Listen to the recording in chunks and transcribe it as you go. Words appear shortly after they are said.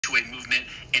to a movement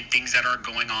and things that are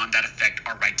going on that affect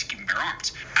our right to keep and bear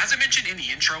arms. As I mentioned in the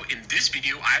intro, in this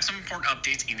video, I have some important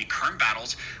updates in the current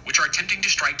battles, which are attempting to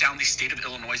strike down the state of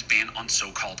Illinois' ban on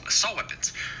so-called assault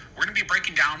weapons. We're going to be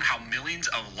breaking down how millions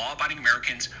of law-abiding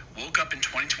Americans woke up in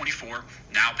 2024,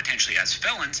 now potentially as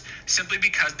felons, simply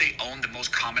because they own the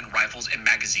most common rifles and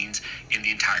magazines in the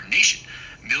entire nation.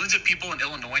 Millions of people in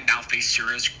Illinois now face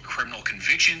serious criminal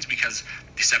convictions because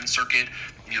the Seventh Circuit,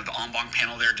 the en banc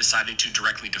panel there decided to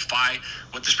directly defy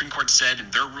what the Supreme Court said in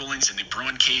their rulings in the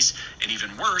Bruin case. And even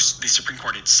worse, the Supreme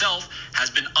Court itself has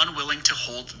been unwilling to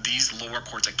hold these lower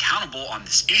courts accountable on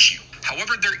this issue.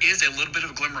 However, there is a little bit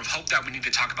of a glimmer of hope that we need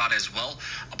to talk about as well.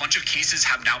 A bunch of cases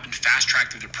have now been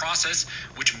fast-tracked through the process,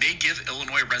 which may give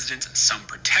Illinois residents some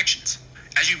protections.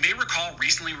 As you may recall,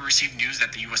 recently we received news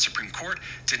that the U.S. Supreme Court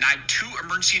denied 2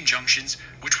 emergency injunctions,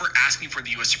 which were asking for the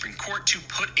U.S. Supreme Court to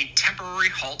put a temporary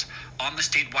halt on the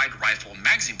statewide rifle and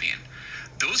magazine ban.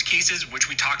 Those cases, which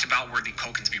we talked about, were the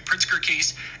Colkins v. Pritzker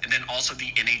case, and then also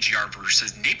the NAGR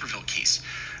versus Naperville case.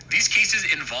 These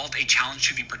cases involved a challenge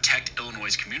to the Protect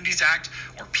Illinois Communities Act,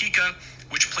 or PICA,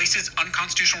 which places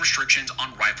unconstitutional restrictions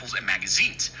on rifles and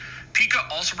magazines. PICA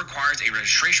also requires a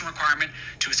registration requirement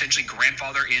to essentially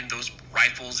grandfather in those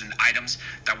rifles and items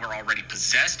that were already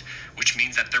possessed, which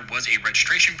means that there was a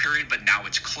registration period, but now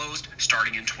it's closed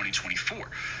starting in 2024.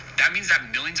 That means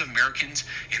that millions of Americans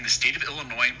in the state of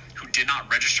Illinois who did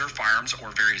not register firearms or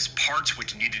various parts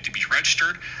which needed to be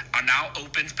registered are now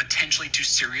open potentially to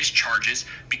serious charges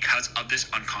because of this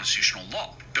unconstitutional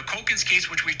law. The Colkins case,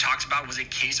 which we talked about, was a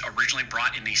case originally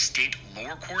brought in a state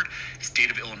lower court, state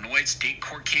of Illinois state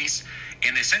court case,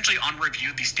 and essentially on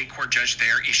review, the state court judge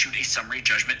there issued a summary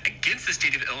judgment against the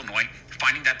state of Illinois,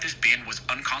 finding that this ban was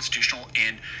unconstitutional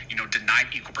and, denied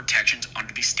equal protections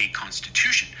under the state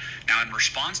constitution. Now, in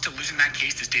response to losing that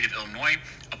case, the state of Illinois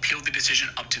appealed the decision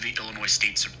up to the Illinois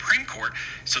State Supreme Court.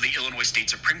 So the Illinois State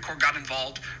Supreme Court got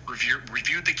involved,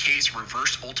 reviewed the case,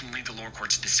 reversed ultimately the lower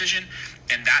court's decision,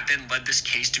 and that then led this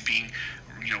case to being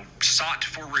sought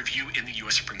for review in the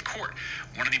U.S. Supreme Court.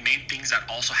 One of the main things that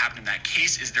also happened in that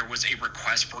case is there was a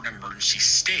request for an emergency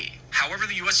stay. However,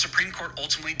 the U.S. Supreme Court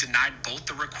ultimately denied both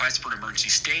the request for an emergency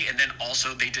stay and then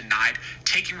also they denied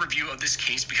taking review of this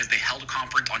case because they held a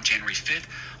conference on January 5th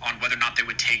on whether or not they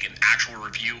would take an actual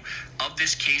review of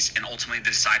this case, and ultimately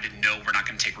decided, no, we're not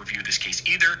going to take review of this case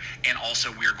either, and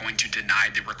also we are going to deny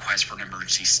the request for an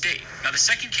emergency stay. Now, the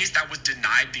second case that was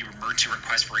denied the emergency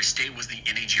request for a stay was the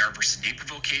NAGR versus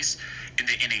Naperville case. In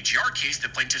the NAGR case, the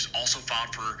plaintiffs also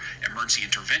filed for emergency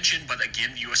intervention, but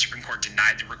again, the U.S. Supreme Court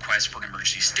denied the request for an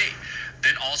emergency stay.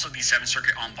 Then also the Seventh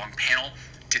Circuit en banc panel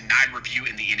denied review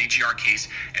in the NAGR case,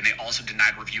 and they also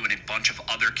denied review in a bunch of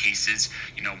other cases,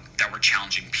 that were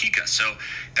challenging PICA. So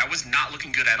that was not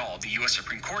looking good at all. The U.S.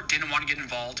 Supreme Court didn't want to get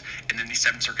involved, and then the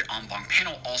Seventh Circuit en banc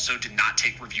panel also did not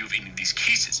take review of any of these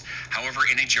cases. However,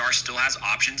 NAGR still has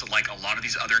options, like a lot of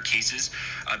these other cases.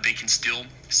 They can still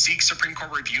seek Supreme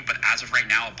Court review, but as of right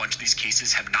now, a bunch of these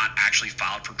cases have not actually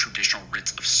filed for traditional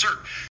writs of cert.